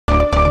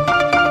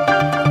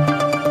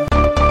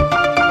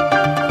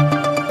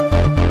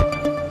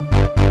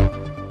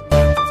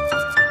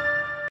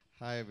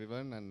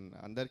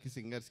అందరికీ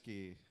సింగర్స్కి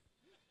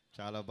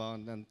చాలా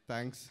బాగుంది అండ్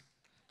థ్యాంక్స్.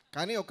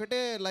 కానీ ఒకటే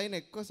లైన్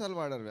ఎక్కువసార్లు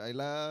పాడారు,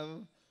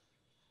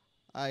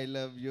 ఐ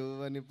లవ్ యూ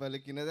అని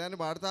పలికినదే అని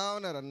పాడుతూ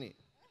ఉన్నారు, అన్నీ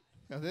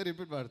అదే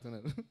రిపీట్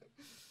పాడుతున్నారు.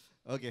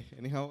 Okay,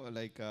 anyhow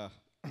like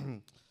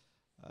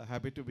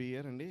happy to be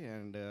here అండి.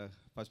 And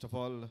first of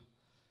all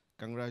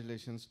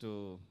congratulations to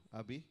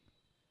Abhi,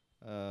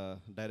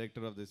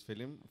 director of this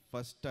film.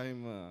 First time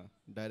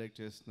direct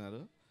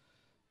చేస్తున్నారు,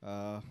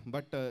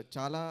 బట్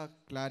చాలా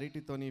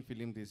క్లారిటీతోని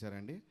film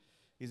తీశారండి.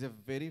 Is a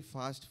very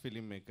fast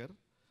film maker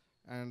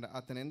and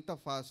అతను ఎంత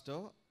ఫాస్టో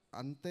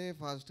అంతే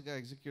ఫాస్ట్గా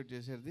execute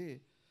చేసేది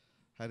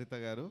హరిత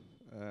గారు.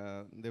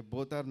 They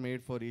both are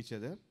made for each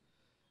other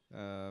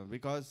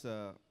because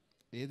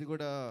ఏది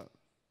కూడా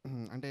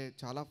అంటే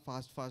చాలా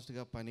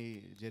ఫాస్ట్గా పని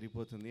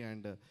జరిగిపోతుంది.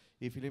 అండ్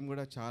ఈ ఫిలిం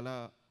కూడా చాలా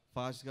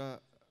ఫాస్ట్గా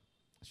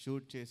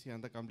షూట్ చేసి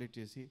అంతా కంప్లీట్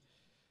చేసి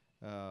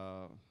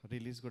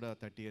రిలీజ్ కూడా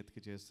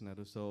 30th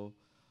చేస్తున్నారు. So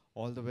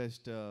all the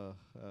best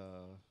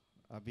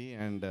Abhi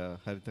and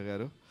హరిత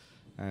గారు.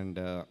 అండ్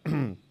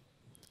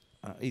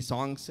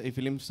ఈ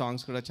ఫిలిం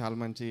సాంగ్స్ కూడా చాలా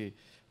మంచి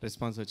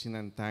రెస్పాన్స్ వచ్చింది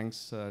and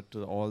thanks to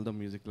all the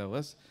music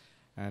lovers.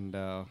 And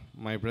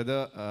my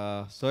brother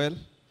Sohel,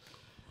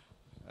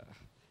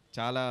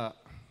 చాలా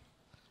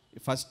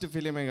ఫస్ట్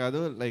ఫిలిమే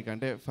కాదు, లైక్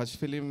అంటే ఫస్ట్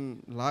ఫిలిం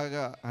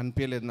లాగా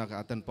అనిపించలేదు నాకు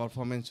అతని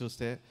పర్ఫార్మెన్స్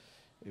చూస్తే.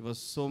 It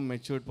was so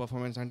matured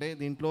performance. అంటే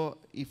దీంట్లో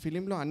ఈ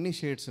ఫిలింలో అన్ని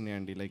షేడ్స్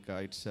ఉన్నాయండి. Like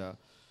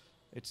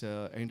it's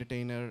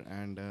entertainer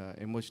and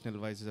emotional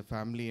wise is a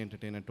family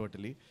entertainer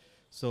totally.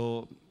 So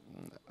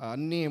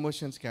అన్ని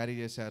ఎమోషన్స్ క్యారీ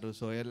చేశారు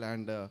Sohel.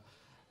 And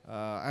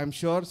I'm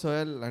sure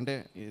Sohel అంటే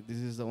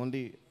this is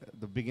only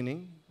the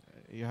beginning,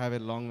 you have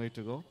a long way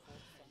to go.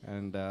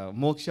 And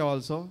Mokksha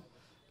also.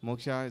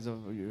 Mokksha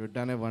you've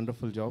done a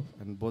wonderful job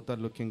and both are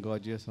looking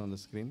gorgeous on the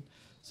screen.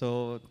 So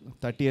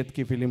 30th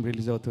film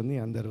release అవుతుంది,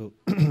 అందరూ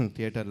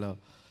థియేటర్లో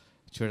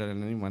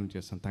చూడాలని మనం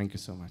చేస్తాం. Thank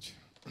you so much.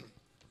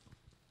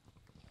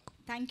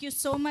 Thank you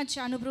so much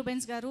Anup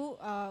Rubens garu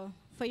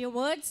for your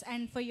words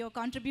and for your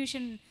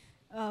contribution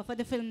for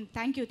the film.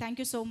 Thank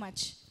you so much.